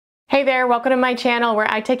Hey there, welcome to my channel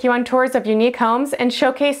where I take you on tours of unique homes and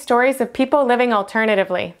showcase stories of people living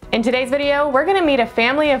alternatively. In today's video, we're gonna meet a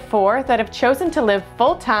family of 4 that have chosen to live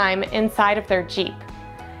full-time inside of their Jeep.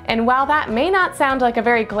 And while that may not sound like a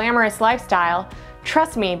very glamorous lifestyle,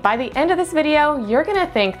 trust me, by the end of this video, you're gonna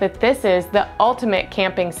think that this is the ultimate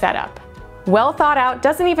camping setup. Well thought out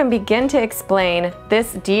doesn't even begin to explain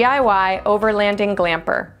this DIY overlanding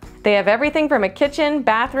glamper. They have everything from a kitchen,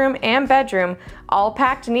 bathroom, and bedroom, all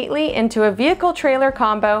packed neatly into a vehicle trailer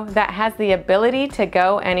combo that has the ability to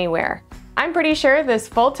go anywhere. I'm pretty sure this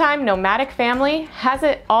full-time nomadic family has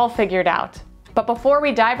it all figured out. But before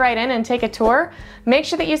we dive right in and take a tour, make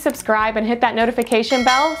sure that you subscribe and hit that notification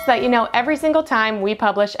bell so that you know every single time we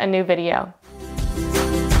publish a new video.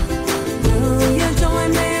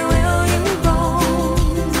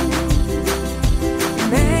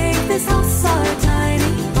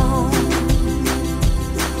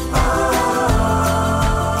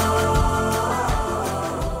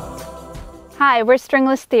 Hi, we're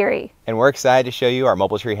Stringless Theory. And we're excited to show you our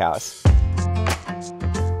mobile tree house.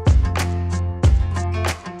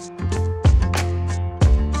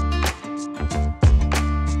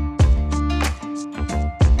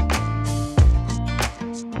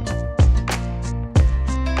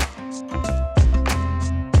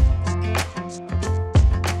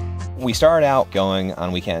 We started out going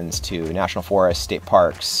on weekends to national forests, state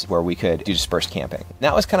parks, where we could do dispersed camping.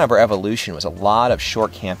 That was kind of our evolution, was a lot of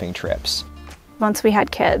short camping trips. Once we had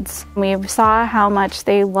kids, we saw how much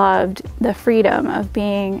they loved the freedom of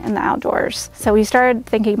being in the outdoors. So we started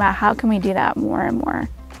thinking about how can we do that more and more.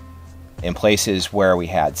 In places where we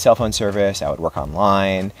had cell phone service, I would work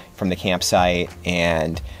online from the campsite,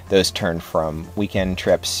 and those turned from weekend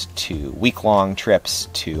trips to week-long trips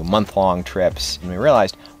to month-long trips. And we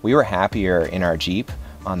realized we were happier in our Jeep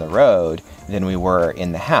on the road than we were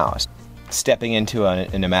in the house. Stepping into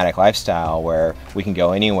a nomadic lifestyle where we can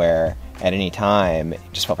go anywhere at any time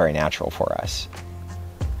just felt very natural for us.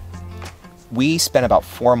 We spent about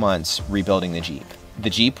 4 months rebuilding the Jeep.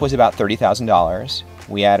 The Jeep was about $30,000.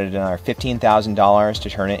 We added another $15,000 to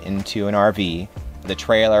turn it into an RV. The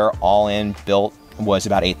trailer, all in, built, was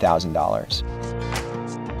about $8,000.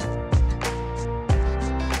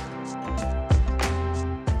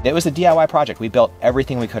 It was a DIY project. We built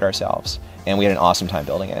everything we could ourselves, and we had an awesome time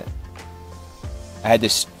building it. I had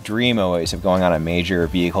this dream always of going on a major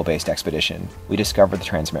vehicle-based expedition. We discovered the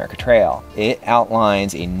Trans-America Trail. It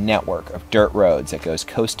outlines a network of dirt roads that goes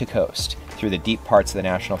coast to coast through the deep parts of the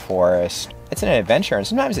national forest. It's an adventure, and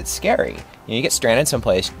sometimes it's scary. You get stranded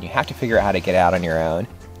someplace, and you have to figure out how to get out on your own.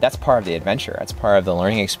 That's part of the adventure. That's part of the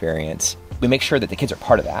learning experience. We make sure that the kids are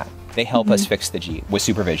part of that. They help us fix the Jeep with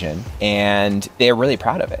supervision, and they're really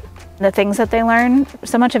proud of it. The things that they learn,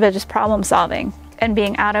 so much of it is problem solving and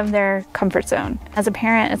being out of their comfort zone. As a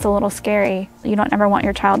parent, it's a little scary. You don't ever want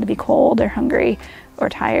your child to be cold or hungry or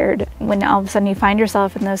tired. When all of a sudden you find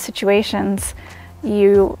yourself in those situations,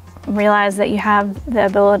 you realize that you have the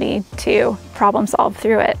ability to problem solve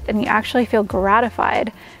through it, and you actually feel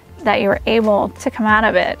gratified that you were able to come out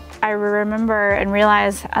of it. I remember and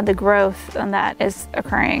realize the growth that is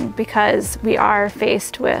occurring because we are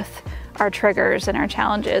faced with our triggers and our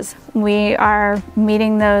challenges. We are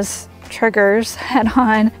meeting those triggers head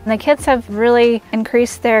on. The kids have really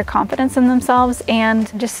increased their confidence in themselves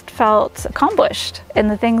and just felt accomplished in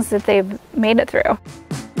the things that they've made it through.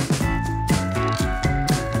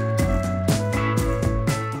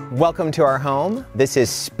 Welcome to our home. This is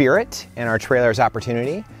Spirit and our trailer's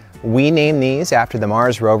Opportunity. We name these after the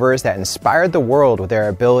Mars rovers that inspired the world with their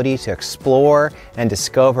ability to explore and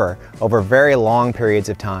discover over very long periods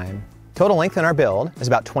of time. Total length in our build is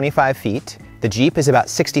about 25 feet. The Jeep is about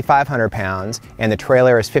 6,500 pounds and the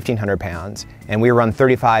trailer is 1,500 pounds, and we run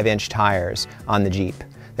 35-inch tires on the Jeep.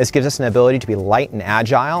 This gives us an ability to be light and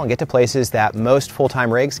agile and get to places that most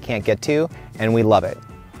full-time rigs can't get to, and we love it.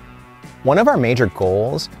 One of our major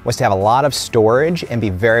goals was to have a lot of storage and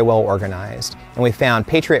be very well organized. And we found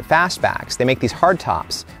Patriot Fastbacks. They make these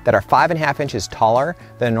hardtops that are 5.5 inches taller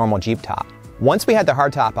than a normal Jeep top. Once we had the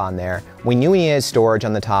hardtop on there, we knew we needed storage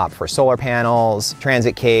on the top for solar panels,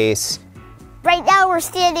 transit case. Right now we're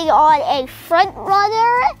standing on a front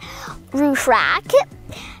runner roof rack,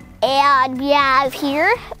 and we have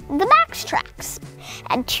here the Max Tracks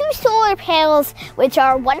and 2 solar panels which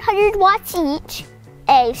are 100 watts each,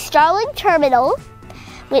 a Starlink terminal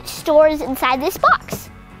which stores inside this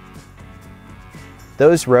box.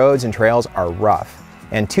 Those roads and trails are rough,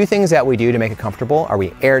 and 2 things that we do to make it comfortable are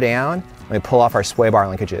we air down and we pull off our sway bar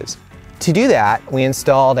linkages. To do that, we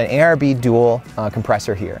installed an ARB dual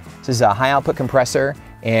compressor here. This is a high output compressor,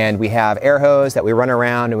 and we have air hose that we run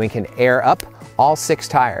around and we can air up all 6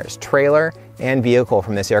 tires, trailer and vehicle,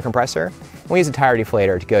 from this air compressor. And we use a tire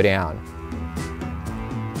deflator to go down.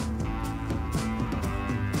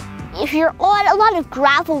 If you're on a lot of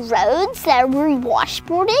gravel roads that are really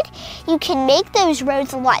washboarded, you can make those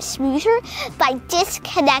roads a lot smoother by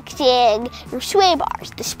disconnecting your sway bars.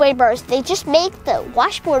 The sway bars, they just make the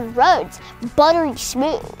washboard roads buttery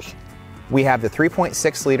smooth. We have the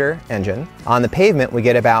 3.6 liter engine. On the pavement, we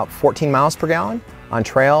get about 14 miles per gallon. On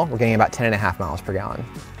trail, we're getting about 10.5 miles per gallon.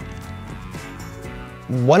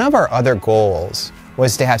 One of our other goals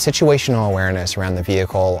was to have situational awareness around the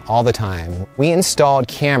vehicle all the time. We installed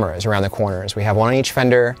cameras around the corners. We have one on each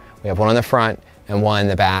fender, we have one on the front, and one in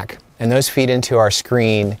the back. And those feed into our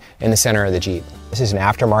screen in the center of the Jeep. This is an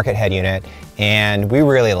aftermarket head unit, and we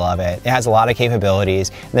really love it. It has a lot of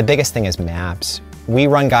capabilities, and the biggest thing is maps. We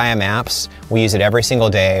run Gaia Maps. We use it every single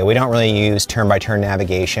day. We don't really use turn-by-turn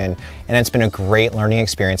navigation, and it's been a great learning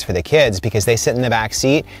experience for the kids because they sit in the back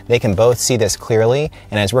seat, they can both see this clearly,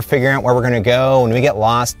 and as we're figuring out where we're gonna go, when we get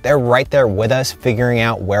lost, they're right there with us figuring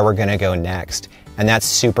out where we're gonna go next. And that's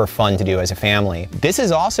super fun to do as a family. This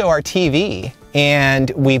is also our TV,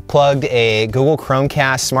 and we plugged a Google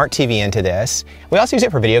Chromecast smart TV into this. We also use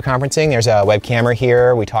it for video conferencing. There's a web camera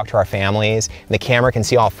here. We talk to our families, and the camera can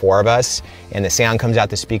see all 4 of us, and the sound comes out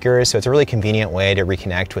the speakers, so it's a really convenient way to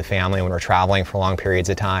reconnect with family when we're traveling for long periods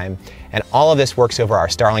of time. And all of this works over our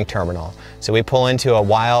Starlink terminal. So we pull into a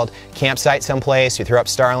wild campsite someplace, we throw up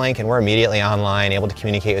Starlink, and we're immediately online, able to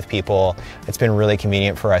communicate with people. It's been really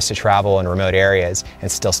convenient for us to travel in remote areas and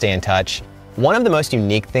still stay in touch. One of the most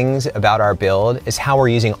unique things about our build is how we're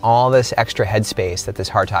using all this extra headspace that this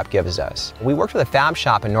hardtop gives us. We worked with a fab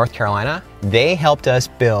shop in North Carolina. They helped us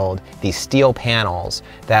build these steel panels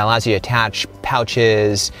that allows you to attach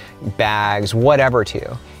pouches, bags, whatever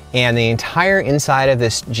to. And the entire inside of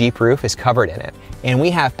this Jeep roof is covered in it. And we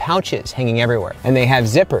have pouches hanging everywhere. And they have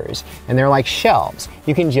zippers, and they're like shelves.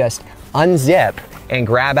 You can just unzip and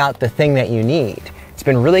grab out the thing that you need. It's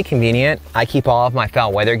been really convenient. I keep all of my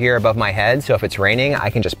foul weather gear above my head, so if it's raining, I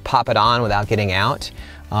can just pop it on without getting out.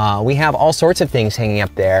 We have all sorts of things hanging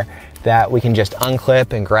up there that we can just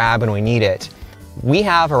unclip and grab when we need it. We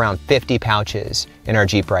have around 50 pouches in our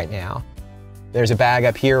Jeep right now. There's a bag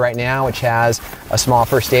up here right now which has a small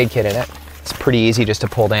first aid kit in it. It's pretty easy just to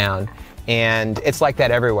pull down. And it's like that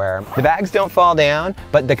everywhere. The bags don't fall down,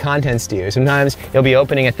 but the contents do. Sometimes you'll be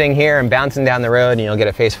opening a thing here and bouncing down the road and you'll get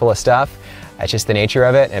a face full of stuff. That's just the nature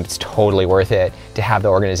of it, and it's totally worth it to have the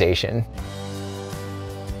organization.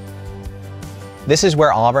 This is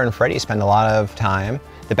where Oliver and Freddie spend a lot of time.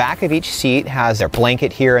 The back of each seat has their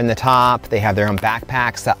blanket here in the top. They have their own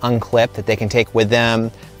backpacks that unclip that they can take with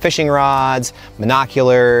them, fishing rods,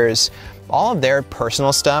 binoculars, all of their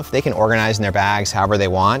personal stuff they can organize in their bags however they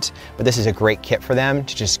want, but this is a great kit for them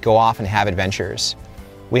to just go off and have adventures.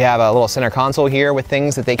 We have a little center console here with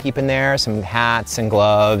things that they keep in there, some hats and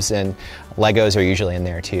gloves, and Legos are usually in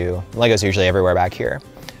there too. Legos are usually everywhere back here,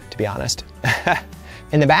 to be honest.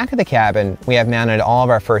 In the back of the cabin, we have mounted all of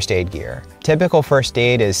our first aid gear. Typical first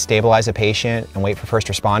aid is stabilize a patient and wait for first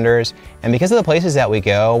responders. And because of the places that we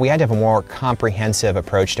go, we had to have a more comprehensive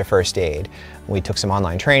approach to first aid. We took some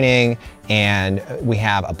online training, and we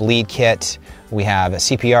have a bleed kit, we have a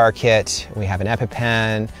CPR kit, we have an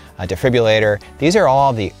EpiPen, a defibrillator. These are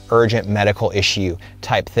all the urgent medical issue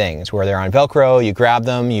type things where they're on Velcro, you grab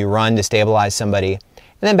them, you run to stabilize somebody.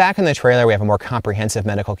 And then back in the trailer, we have a more comprehensive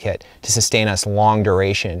medical kit to sustain us long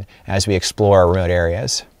duration as we explore remote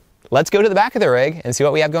areas. Let's go to the back of the rig and see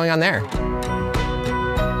what we have going on there.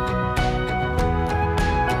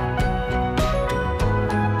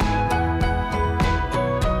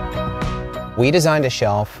 We designed a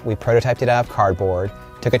shelf, we prototyped it out of cardboard,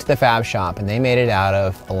 took it to the fab shop, and they made it out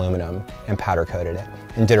of aluminum and powder coated it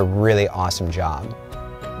and did a really awesome job.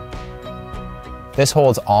 This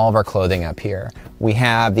holds all of our clothing up here. We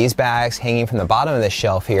have these bags hanging from the bottom of this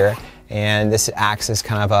shelf here, and this acts as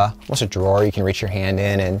kind of almost a drawer you can reach your hand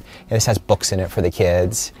in, and this has books in it for the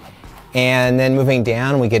kids. And then moving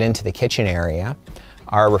down, we get into the kitchen area.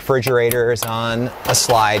 Our refrigerator is on a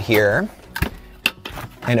slide here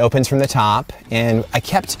and opens from the top, and I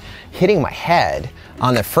kept hitting my head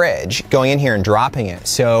on the fridge going in here and dropping it,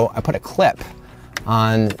 so I put a clip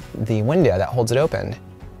on the window that holds it open.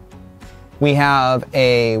 We have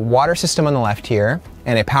a water system on the left here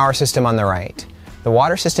and a power system on the right. The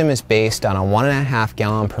water system is based on a 1.5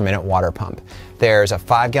 gallon per minute water pump. There's a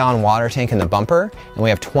 5 gallon water tank in the bumper, and we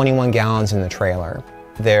have 21 gallons in the trailer.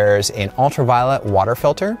 There's an ultraviolet water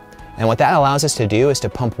filter, and what that allows us to do is to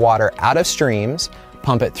pump water out of streams,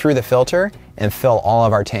 pump it through the filter, and fill all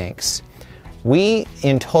of our tanks. We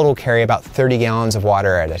in total carry about 30 gallons of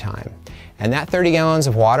water at a time. And that 30 gallons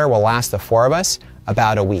of water will last the 4 of us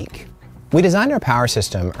about a week. We designed our power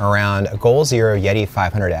system around a Goal Zero Yeti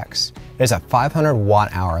 500X. It is a 500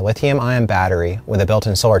 watt-hour lithium-ion battery with a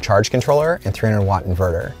built-in solar charge controller and 300 watt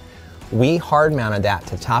inverter. We hard mounted that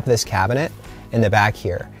to the top of this cabinet in the back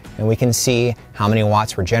here. And we can see how many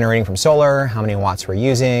watts we're generating from solar, how many watts we're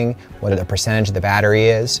using, what the percentage of the battery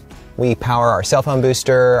is. We power our cell phone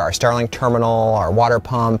booster, our Starlink terminal, our water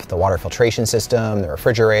pump, the water filtration system, the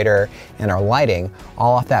refrigerator, and our lighting,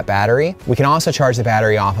 all off that battery. We can also charge the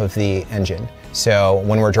battery off of the engine. So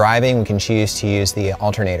when we're driving, we can choose to use the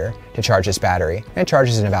alternator to charge this battery. And it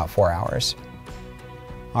charges in about 4 hours.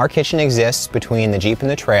 Our kitchen exists between the Jeep and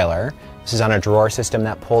the trailer. This is on a drawer system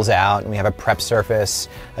that pulls out, and we have a prep surface,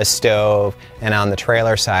 a stove, and on the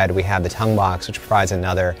trailer side we have the tongue box, which provides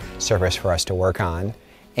another surface for us to work on.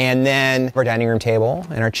 And then our dining room table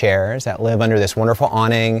and our chairs that live under this wonderful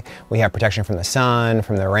awning. We have protection from the sun,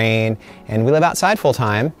 from the rain, and we live outside full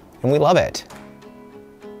time, and we love it.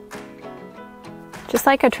 Just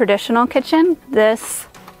like a traditional kitchen, this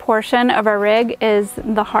portion of our rig is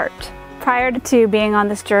the heart. Prior to being on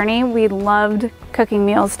this journey, we loved cooking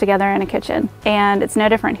meals together in a kitchen, and it's no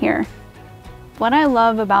different here. What I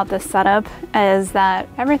love about this setup is that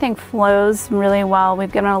everything flows really well.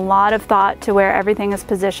 We've given a lot of thought to where everything is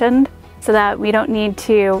positioned so that we don't need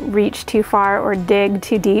to reach too far or dig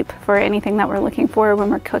too deep for anything that we're looking for when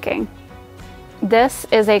we're cooking. This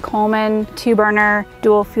is a Coleman 2-burner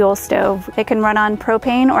dual fuel stove. It can run on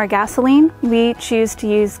propane or gasoline. We choose to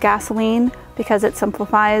use gasoline because it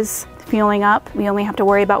simplifies fueling up. We only have to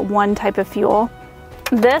worry about one type of fuel.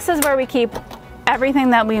 This is where we keep everything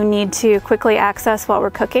that we need to quickly access while we're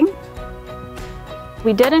cooking.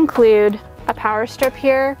 We did include a power strip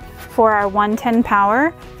here for our 110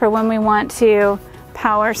 power for when we want to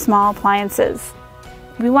power small appliances.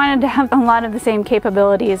 We wanted to have a lot of the same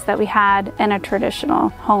capabilities that we had in a traditional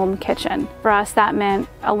home kitchen. For us, that meant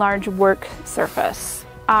a large work surface.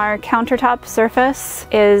 Our countertop surface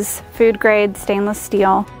is food-grade stainless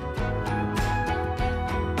steel.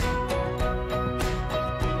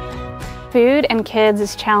 Food and kids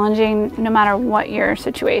is challenging no matter what your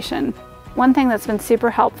situation. One thing that's been super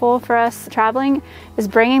helpful for us traveling is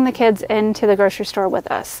bringing the kids into the grocery store with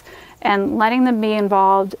us and letting them be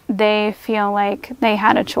involved. They feel like they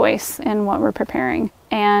had a choice in what we're preparing,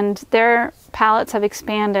 and their palates have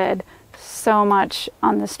expanded so much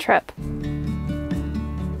on this trip.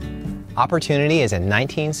 Opportunity is a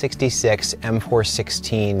 1966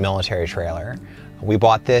 M416 military trailer. We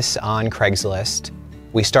bought this on Craigslist.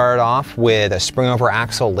 We started off with a spring-over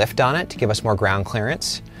axle lift on it to give us more ground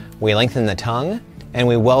clearance. We lengthened the tongue, and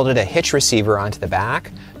we welded a hitch receiver onto the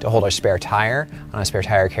back to hold our spare tire on a spare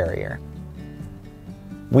tire carrier.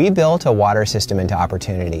 We built a water system into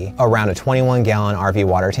Opportunity around a 21-gallon RV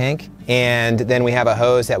water tank, and then we have a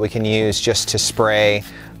hose that we can use just to spray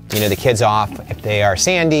the kids off if they are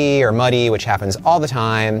sandy or muddy, which happens all the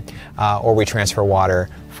time, or we transfer water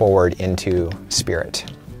forward into Spirit.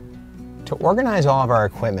 To organize all of our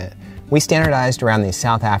equipment, we standardized around these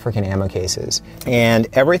South African ammo cases, and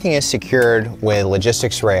everything is secured with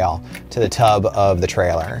logistics rail to the tub of the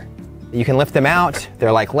trailer. You can lift them out,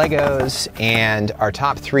 they're like Legos, and our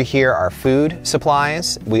top 3 here are food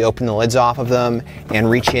supplies. We open the lids off of them and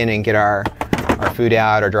reach in and get our food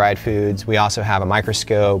out, our dried foods. We also have a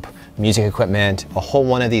microscope, music equipment, a whole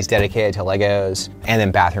one of these dedicated to Legos, and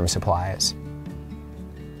then bathroom supplies.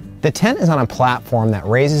 The tent is on a platform that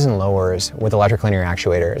raises and lowers with electric linear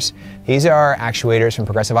actuators. These are actuators from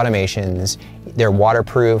Progressive Automations. They're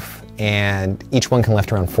waterproof, and each one can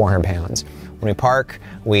lift around 400 pounds. When we park,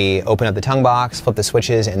 we open up the tongue box, flip the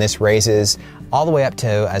switches, and this raises all the way up to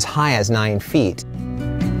as high as 9 feet.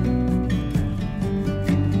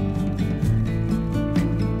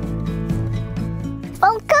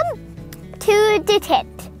 Welcome to the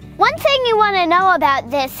tent. One thing you want to know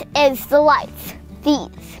about this is the lights. These.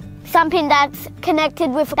 Something that's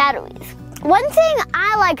connected with batteries. One thing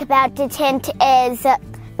I like about the tent is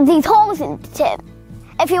these holes in the tent.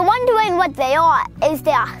 If you're wondering what they are, is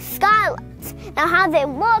they are skylights. Now how they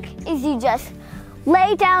look is you just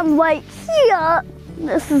lay down right here,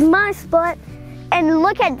 this is my spot, and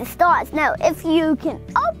look at the stars. Now if you can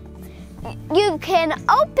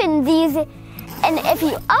open these, and if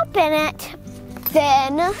you open it,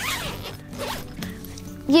 then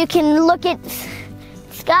you can look at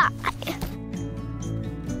sky.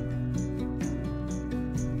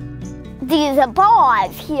 These are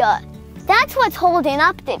bars here. That's what's holding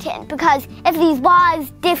up the tent, because if these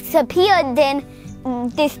bars disappeared, then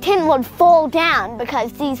this tent would fall down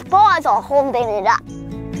because these bars are holding it up.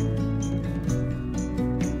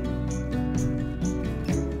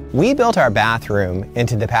 We built our bathroom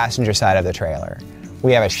into the passenger side of the trailer.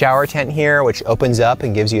 We have a shower tent here, which opens up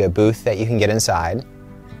and gives you a booth that you can get inside.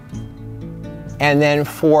 And then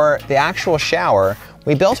for the actual shower,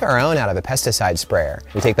 we built our own out of a pesticide sprayer.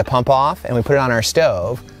 We take the pump off and we put it on our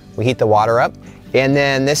stove. We heat the water up. And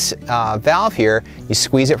then this valve here, you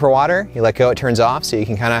squeeze it for water, you let go, it turns off, so you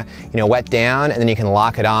can kind of, wet down, and then you can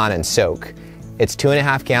lock it on and soak. It's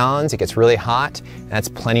 2.5 gallons, it gets really hot, and that's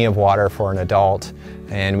plenty of water for an adult.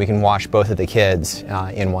 And we can wash both of the kids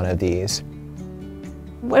in one of these.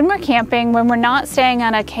 When we're camping, when we're not staying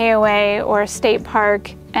at a KOA or a state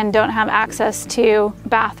park and don't have access to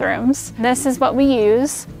bathrooms, this is what we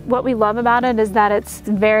use. What we love about it is that it's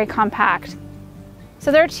very compact.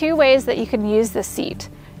 So there are two ways that you can use this seat.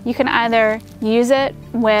 You can either use it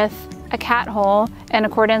with a cat hole in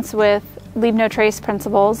accordance with leave no trace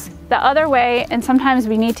principles. The other way, and sometimes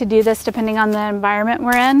we need to do this depending on the environment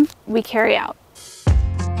we're in, we carry out.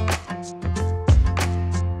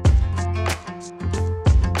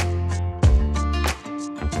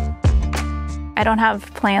 I don't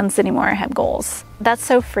have plans anymore, I have goals. That's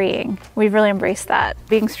so freeing. We've really embraced that.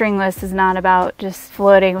 Being stringless is not about just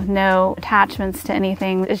floating with no attachments to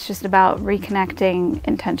anything. It's just about reconnecting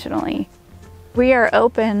intentionally. We are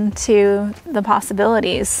open to the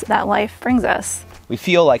possibilities that life brings us. We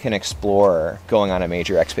feel like an explorer going on a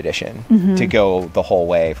major expedition. To go the whole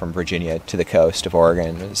way from Virginia to the coast of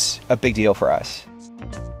Oregon is a big deal for us.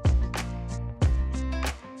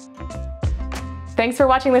 Thanks for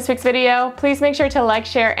watching this week's video. Please make sure to like,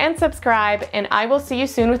 share, and subscribe, and I will see you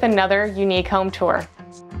soon with another unique home tour.